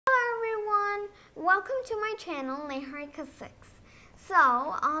Welcome to my channel, Niharika 6.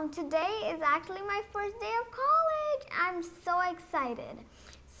 Today is actually my first day of college. I'm so excited.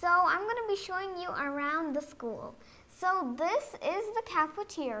 So I'm going to be showing you around the school. So this is the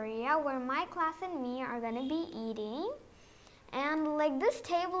cafeteria where my class and me are going to be eating. And like this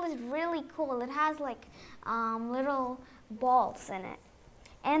table is really cool. It has like little balls in it.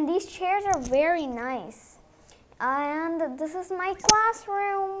 And these chairs are very nice. And this is my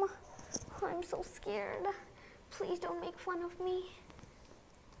classroom. I'm so scared. Please don't make fun of me.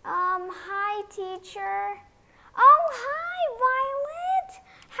 Hi, teacher. Oh, hi, Violet.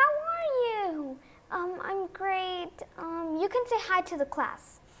 How are you? I'm great. You can say hi to the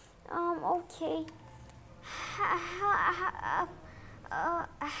class. Okay.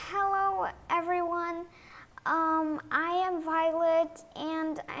 Hello, everyone. I am Violet,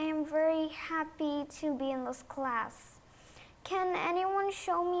 and I am very happy to be in this class. Can anyone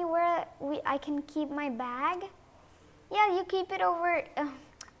show me where I can keep my bag? Yeah, you keep it over.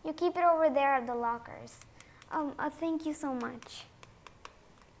 You keep it over there at the lockers. Thank you so much.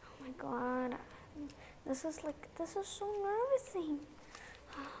 Oh my God, this is so nervousing.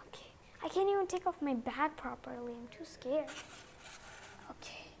 Okay, I can't even take off my bag properly. I'm too scared.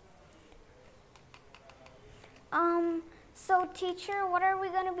 Okay. So teacher, what are we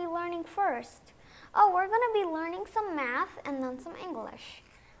going to be learning first? Oh, we're going to be learning some math and then some English.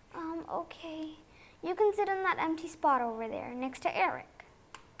 Okay. You can sit in that empty spot over there next to Eric.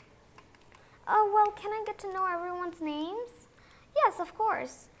 Oh, well, can I get to know everyone's names? Yes, of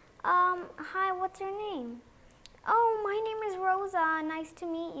course. Hi, what's your name? Oh, my name is Rosa. Nice to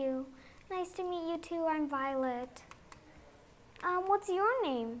meet you. Nice to meet you too. I'm Violet. What's your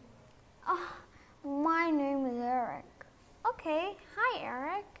name? My name is Eric. Okay. Hi,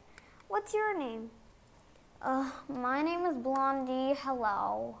 Eric. What's your name? My name is Blondie.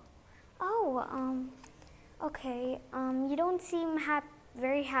 Hello. Oh, okay. You don't seem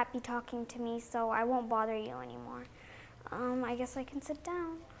very happy talking to me, so I won't bother you anymore. I guess I can sit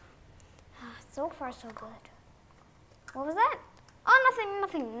down. So far, so good. What was that? Oh,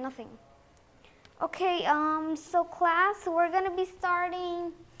 nothing. Okay, so class, we're going to be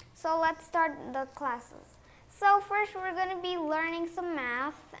starting. So let's start the classes. So first, we're going to be learning some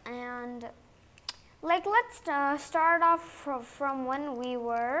math, and let's start off from when we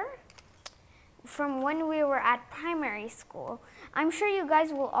were at primary school. I'm sure you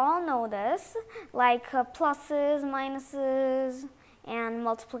guys will all know this, like pluses, minuses, and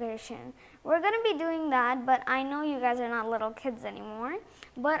multiplication. We're going to be doing that, but I know you guys are not little kids anymore.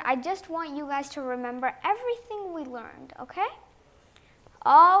 But I just want you guys to remember everything we learned, okay?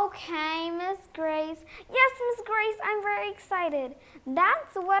 Okay, Miss Grace. Yes, Miss Grace, I'm very excited.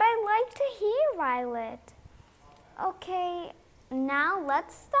 That's what I like to hear, Violet. Okay, now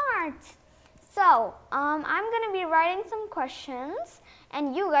let's start. So, I'm going to be writing some questions,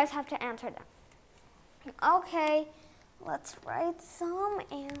 and you guys have to answer them. Okay, let's write some,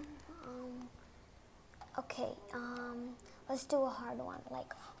 and, okay, let's do a hard one,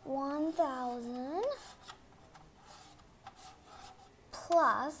 like 1,000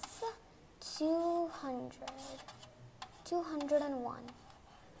 plus 200, 201,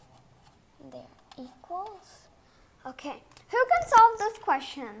 there, equals, okay. Who can solve this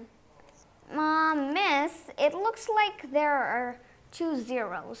question? Miss, it looks like there are 2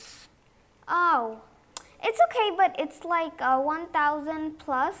 zeros. Oh, it's okay, but it's like 1,000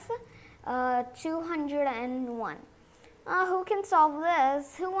 plus 201. Who can solve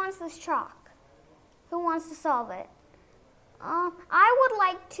this? Who wants this chalk? Who wants to solve it? I would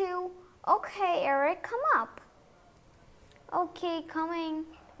like to. Okay, Eric, come up. Okay, coming,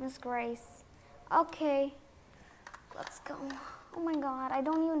 Miss Grace. Okay, let's go. Oh my God, I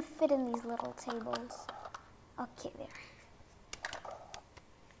don't even fit in these little tables. Okay, there.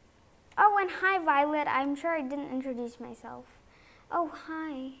 Oh, and hi, Violet. I'm sure I didn't introduce myself. Oh,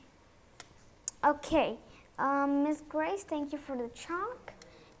 hi. Okay, Miss Grace, thank you for the chalk.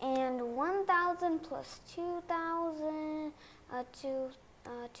 And 1,000 plus 2,000,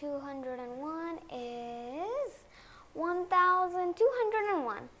 201 is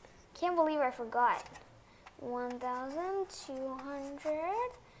 1,201. Can't believe I forgot.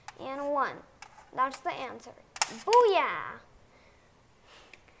 1,201. That's the answer. Booyah!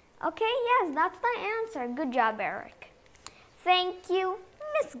 Okay, yes, that's the answer. Good job, Eric. Thank you,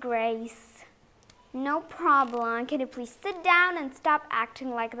 Miss Grace. No problem. Can you please sit down and stop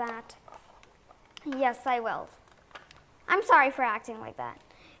acting like that? Yes, I will. I'm sorry for acting like that.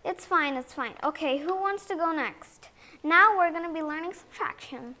 It's fine, it's fine. Okay, who wants to go next? Now we're going to be learning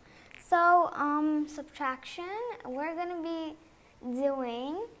subtraction. So, subtraction, we're going to be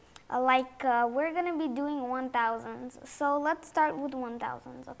doing we're gonna be doing 1000s. So let's start with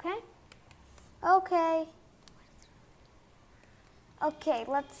 1000s, okay? Okay. Okay,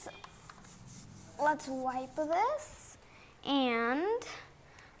 let's wipe this, and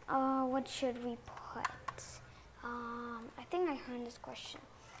what should we put? I think I heard this question.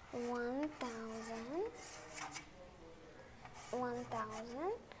 1000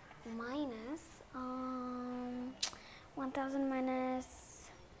 minus 1000 minus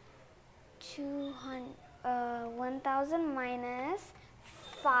 200. 1000 minus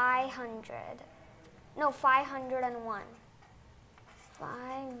 500. No, 501.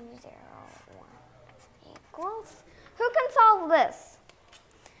 501 equals. Who can solve this?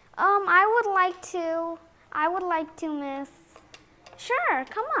 I would like to, miss. Sure,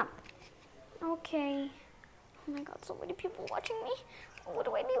 come up. Okay. Oh my God, so many people watching me. What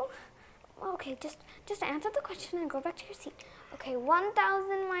do I do? Okay, just answer the question and go back to your seat. Okay,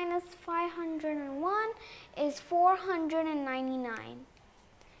 1000 minus 501 is 499.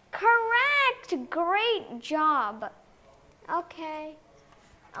 Correct! Great job. Okay,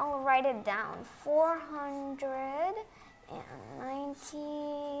 I'll write it down.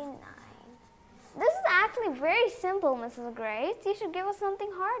 499. This is actually very simple, Mrs. Grace. You should give us something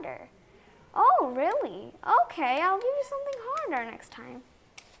harder. Oh, really? Okay, I'll give you something harder next time.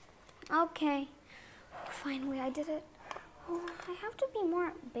 Okay. Finally, I did it. Oh, I have to be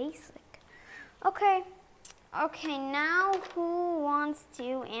more basic. Okay. Okay, now who wants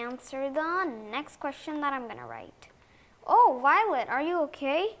to answer the next question that I'm going to write? Oh, Violet, are you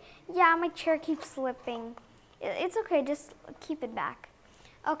okay? Yeah, my chair keeps slipping. It's okay, just keep it back.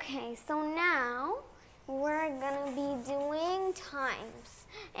 Okay, so now we're going to be doing times.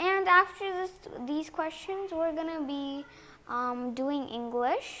 And after these questions, we're going to be doing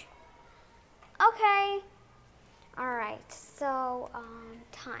English. Okay. All right, so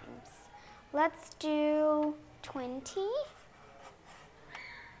times. Let's do 20.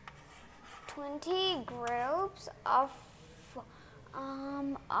 20 groups of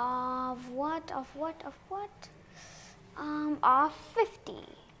what? Of 50.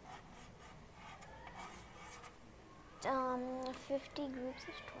 50 groups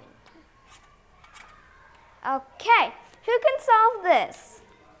of 20. Okay, who can solve this?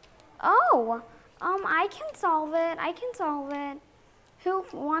 Oh, I can solve it. I can solve it. Who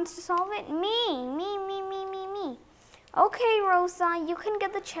wants to solve it? Me. Okay, Rosa, you can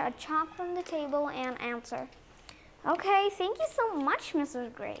get the chalk from the table and answer. Okay, thank you so much,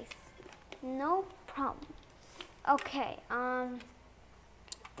 Mrs. Grace. No problem. Okay,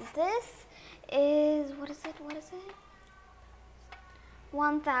 this is, what is it?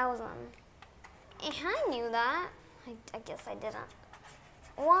 1000. I knew that. I guess I didn't.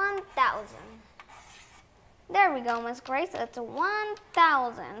 1000. There we go, Miss Grace. It's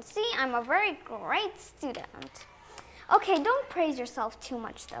 1000. See, I'm a very great student. Okay, don't praise yourself too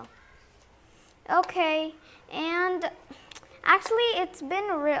much, though. Okay, and actually, it's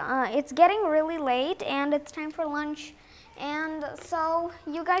getting really late, and it's time for lunch. And so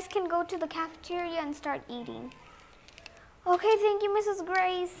you guys can go to the cafeteria and start eating. Okay, thank you, Mrs.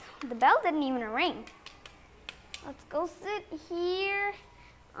 Grace. The bell didn't even ring. Let's go sit here.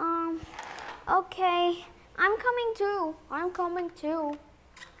 Okay. I'm coming too.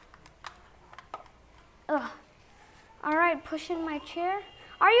 Ugh. All right, push in my chair.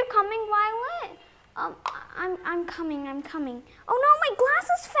 Are you coming, Violet? I'm coming. Oh no, my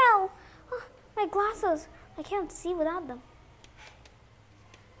glasses fell. Oh, my glasses. I can't see without them.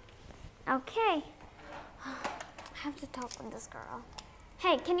 Okay. I have to talk with this girl.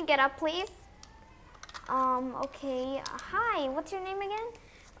 Hey, can you get up, please? Okay. Hi, what's your name again?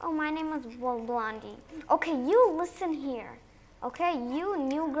 Oh, my name is Blondie. Okay, you listen here. Okay, you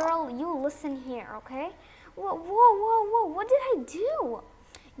new girl, you listen here, okay? Whoa, what did I do?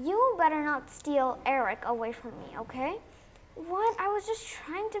 You better not steal Eric away from me, okay? What? I was just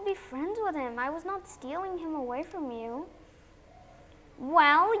trying to be friends with him. I was not stealing him away from you.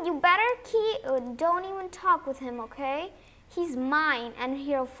 Well, you better don't even talk with him, okay? He's mine, and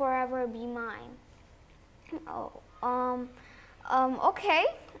he'll forever be mine. Oh, okay.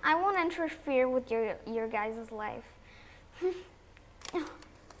 I won't interfere with your guys' life.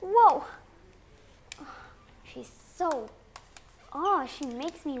 Whoa. She's so, she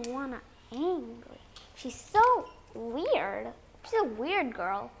makes me wanna angry. She's so weird. She's a weird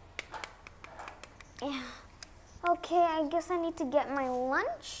girl. Yeah. Okay, I guess I need to get my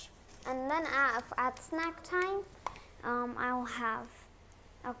lunch, and then at snack time, I'll have,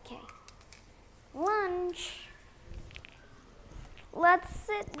 okay, lunch. Let's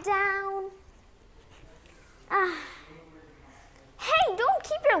sit down. Hey, don't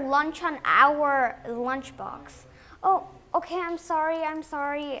keep your lunch on our lunchbox. Oh, okay, I'm sorry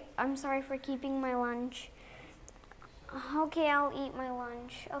for keeping my lunch. Okay, I'll eat my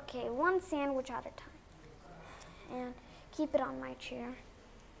lunch. Okay, one sandwich at a time. And keep it on my chair.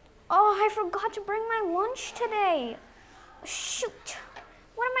 Oh, I forgot to bring my lunch today. Shoot.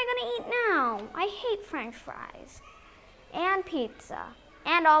 What am I gonna eat now? I hate French fries. And pizza.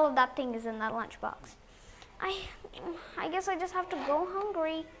 And all of that thing is in that lunchbox. I guess I just have to go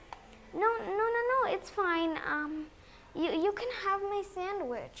hungry. No, it's fine. You can have my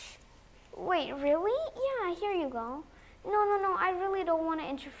sandwich. Wait, really? Yeah, here you go. No, I really don't want to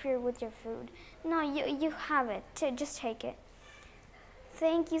interfere with your food. No, you have it. Just take it.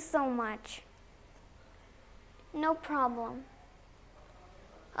 Thank you so much. No problem.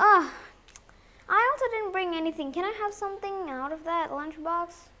 I also didn't bring anything. Can I have something out of that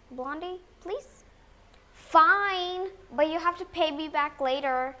lunchbox, Blondie, please? Fine, but you have to pay me back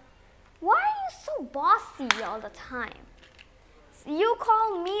later. Why are you so bossy all the time? You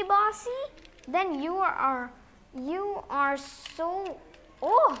call me bossy? Then you are so,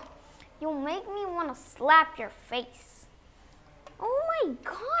 you make me want to slap your face. Oh my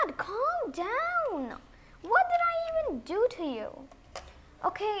God, calm down. What did I even do to you?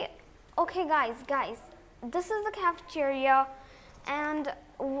 Okay, guys, this is the cafeteria, and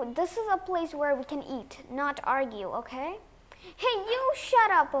this is a place where we can eat, not argue, okay? Hey, you shut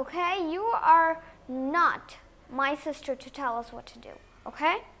up, okay? You are not my sister to tell us what to do,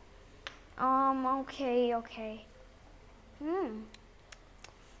 okay? Okay.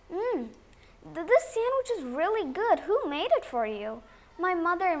 This sandwich is really good. Who made it for you? My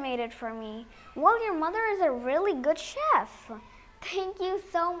mother made it for me. Well, your mother is a really good chef. Thank you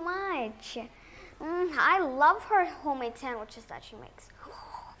so much. I love her homemade sandwiches that she makes.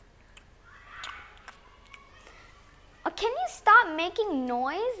 Can you stop making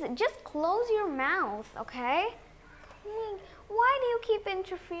noise? Just close your mouth, okay? Why do you keep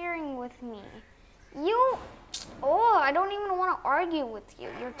interfering with me? I don't even want to argue with you.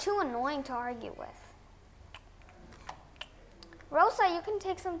 You're too annoying to argue with. Rosa, you can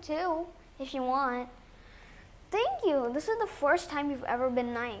take some too, if you want. Thank you. This is the first time you've ever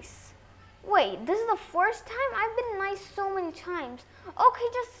been nice. Wait, this is the first time? I've been nice so many times. Okay,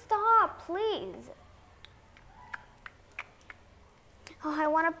 just stop, please. Oh, I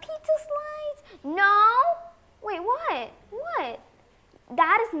want a pizza slice. No. Wait, what? What?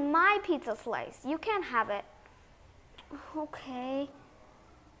 That is my pizza slice. You can't have it. Okay.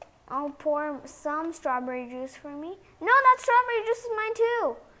 I'll pour some strawberry juice for me. No, that strawberry juice is mine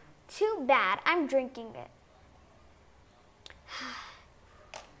too. Too bad. I'm drinking it.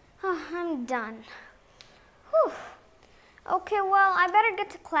 I'm done. Whew. Okay, well, I better get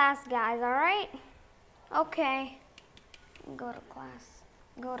to class, guys, all right? Okay. Go to class.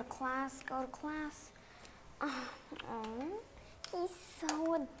 Go to class. Go to class. Oh, he's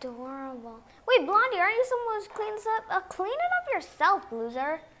so adorable. Wait, Blondie, aren't you supposed to clean this up? Clean it up yourself,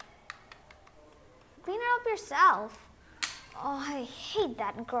 loser. Clean it up yourself. Oh, I hate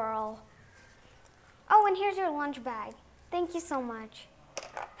that girl. Oh, and here's your lunch bag. Thank you so much.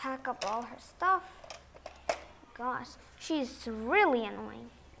 Pack up all her stuff. Gosh, she's really annoying.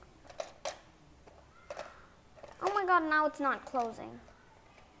 Oh my God, now it's not closing.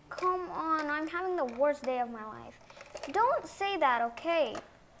 Come on, I'm having the worst day of my life. Don't say that, okay?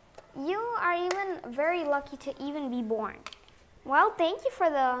 You are even very lucky to even be born. Well, thank you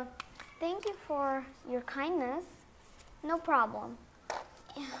for your kindness. No problem.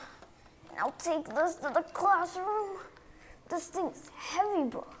 I'll take this to the classroom. This thing's heavy,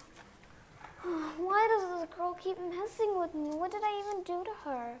 bro. Why does this girl keep messing with me? What did I even do to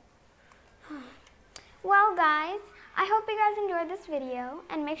her? Well, guys, I hope you guys enjoyed this video,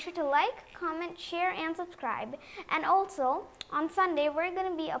 and make sure to like, comment, share, and subscribe. And also, on Sunday, we're going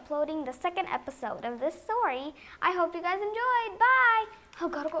to be uploading the second episode of this story. I hope you guys enjoyed. Bye!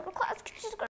 I've got to go to class.